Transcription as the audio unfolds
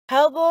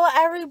Hello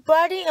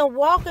everybody and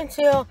welcome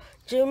to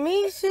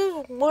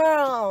Jamice's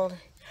World.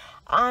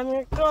 I'm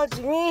your girl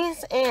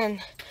Jamice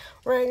and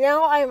right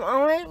now I'm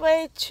on my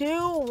way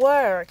to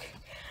work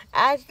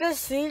at the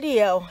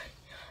studio.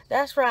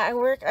 That's right, I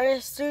work at a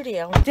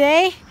studio.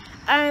 Today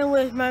I'm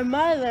with my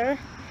mother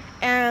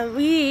and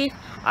we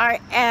are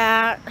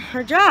at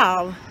her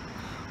job.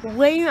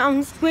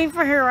 I'm just waiting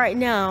for her right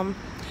now.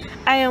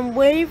 I am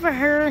waiting for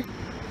her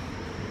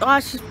while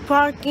she's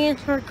parking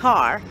her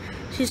car.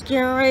 She's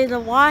getting ready to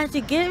walk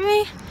to get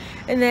me,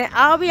 and then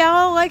I'll be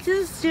out like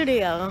to the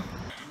studio.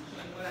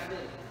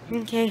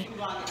 Okay.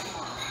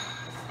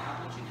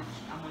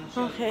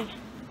 Okay.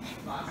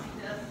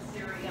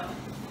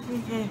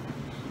 Okay.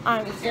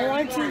 I'm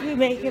going to be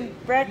making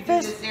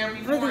breakfast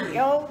for the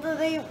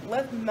elderly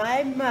with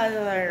my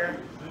mother.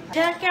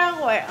 Check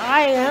out what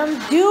I am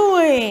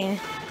doing.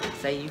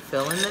 So you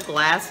fill in the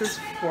glasses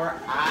for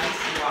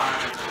ice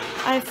water.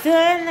 I'm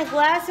filling the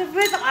glasses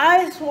with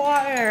ice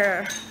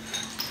water.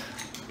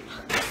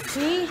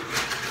 See?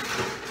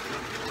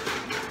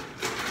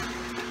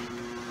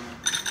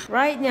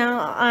 Right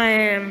now I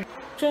am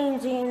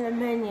changing the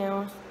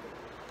menus.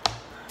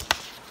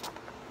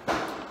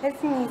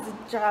 This needs a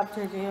job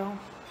to do.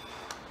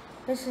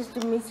 This is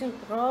Jamice's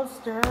World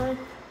Stir,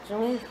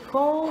 Jamice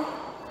Cole,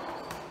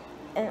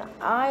 and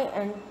I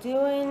am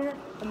doing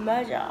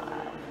my job.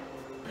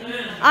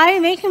 I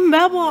am making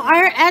bubble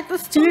art at the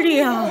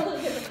studio.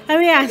 I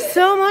mean, I had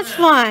so much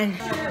fun.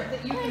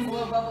 You can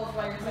blow bubbles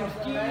by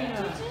yourself,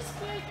 right?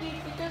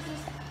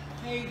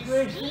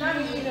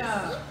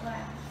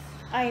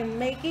 I am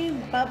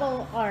making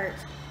bubble art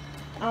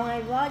on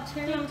my vlog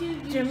channel,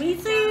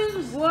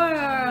 Jamice's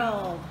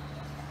World.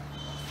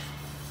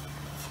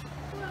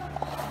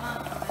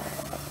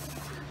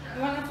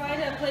 You want to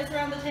find a place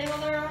around the table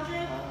there,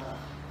 Audrey?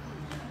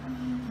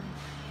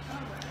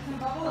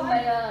 Oh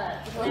my god.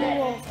 We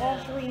will all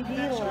three be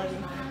one.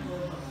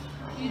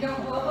 You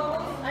don't blow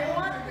bubbles? I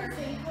want the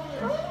same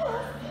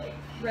color.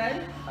 Red?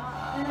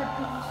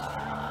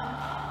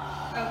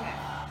 Okay.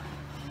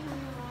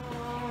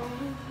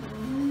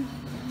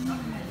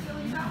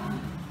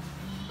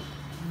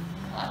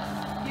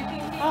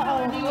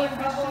 Uh-oh,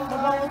 the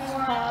bubbles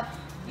popped.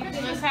 You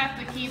just have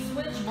to keep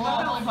blow a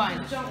whole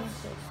bunch.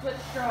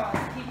 Switch straws.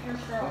 Keep your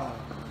straw.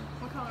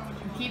 What color would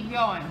you keep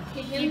going?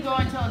 Keep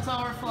going until it's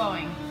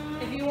overflowing.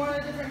 If you want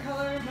a different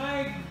color,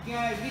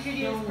 you could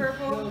use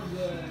purple.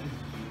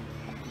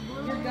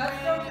 Your guts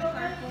don't feel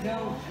good?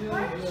 No,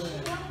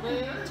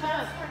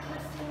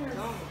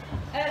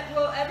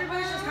 Well,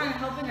 everybody's just kind of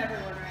helping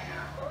everyone right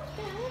now.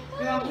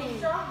 You want to keep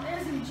strong?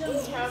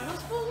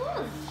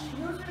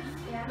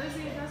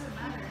 Lizzie, it doesn't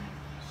matter.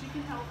 She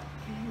can help.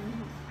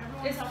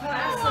 It's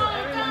class, so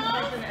everyone's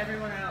helping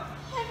everyone out.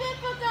 Have you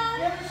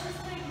forgotten?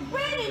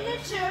 When in the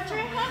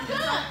children have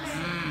guts?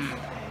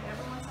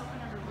 Everyone's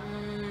helping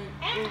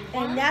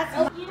everyone. And that's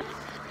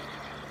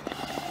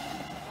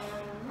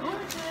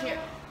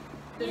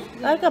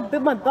look how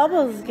big my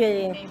bubbles is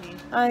getting.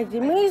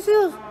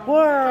 Jamice's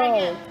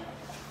World.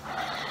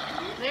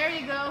 There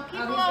you go.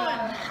 Keep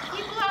blowing.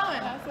 Keep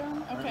blowing.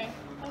 Okay.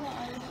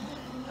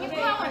 Keep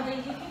blowing.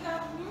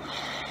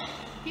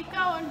 Keep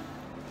going.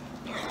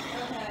 Okay.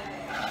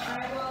 I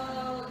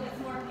will get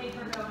some more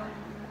paper going.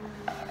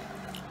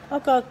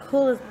 Look how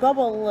cool this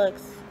bubble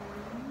looks.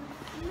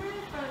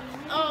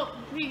 Oh,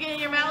 you get it in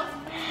your mouth?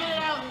 Spit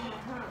it out.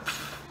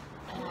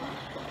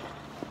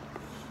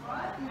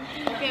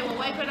 Okay, we'll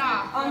wipe it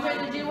off. Andre,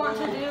 did you want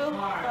to do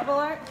bubble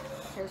art?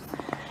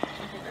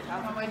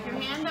 I'll wipe your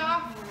hand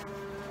off.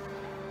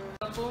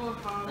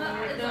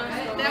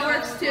 That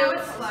works too.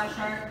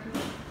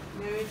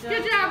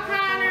 Good job,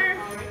 Connor.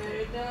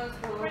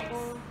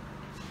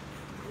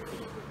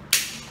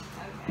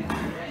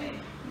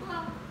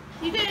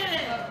 You did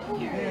it.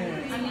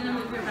 I'm gonna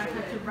move your back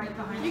up to right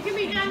behind You can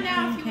be done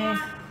now if you want.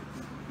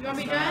 You want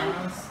to be done?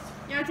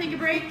 You want to take a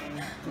break?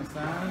 That's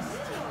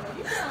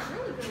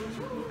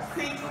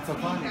so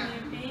funny.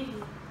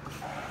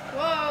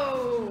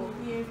 Whoa.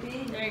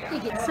 There you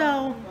go.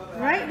 So,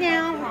 right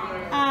now,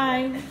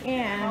 I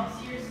am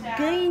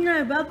getting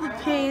my bubble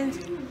paint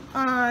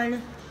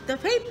on the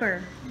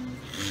paper.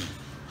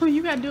 Oh,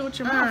 you gotta do it with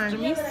your mouth,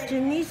 Jamice.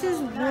 Jamice's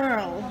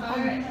World.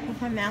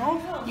 With my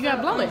mouth? You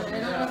gotta blow it.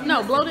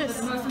 No, blow this.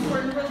 The most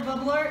important rule of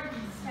bubble art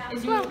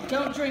is you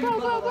don't drink Blow,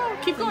 blow, bubble blow.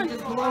 art. Keep going. You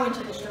just blow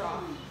into the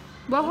straw.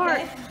 Blow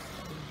hard.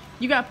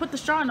 You gotta put the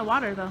straw in the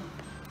water though.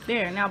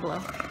 There, now blow.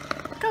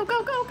 Go,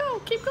 go, go, go.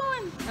 Keep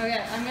going.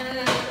 Okay, I'm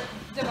gonna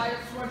divide it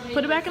for paper.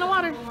 Put it back in the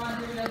water. You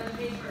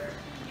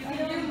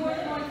can do more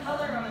than one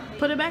color on a paper.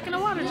 Put it back in the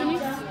water,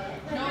 Jamice.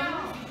 No,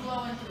 you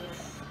blow into it.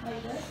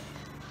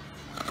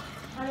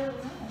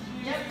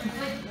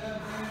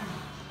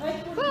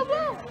 Blow,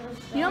 blow.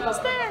 You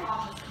almost there.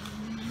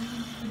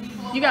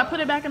 You gotta put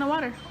it back in the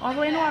water. All the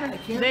way in the water.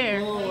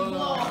 There.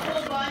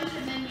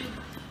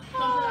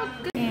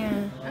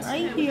 And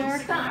right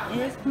here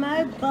is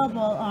my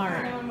bubble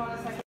art.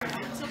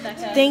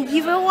 Thank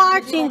you for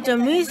watching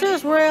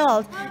Jamice's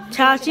World.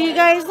 Talk to you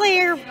guys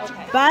later.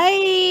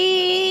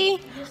 Bye.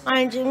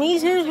 On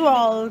Jamice's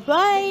World.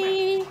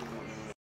 Bye.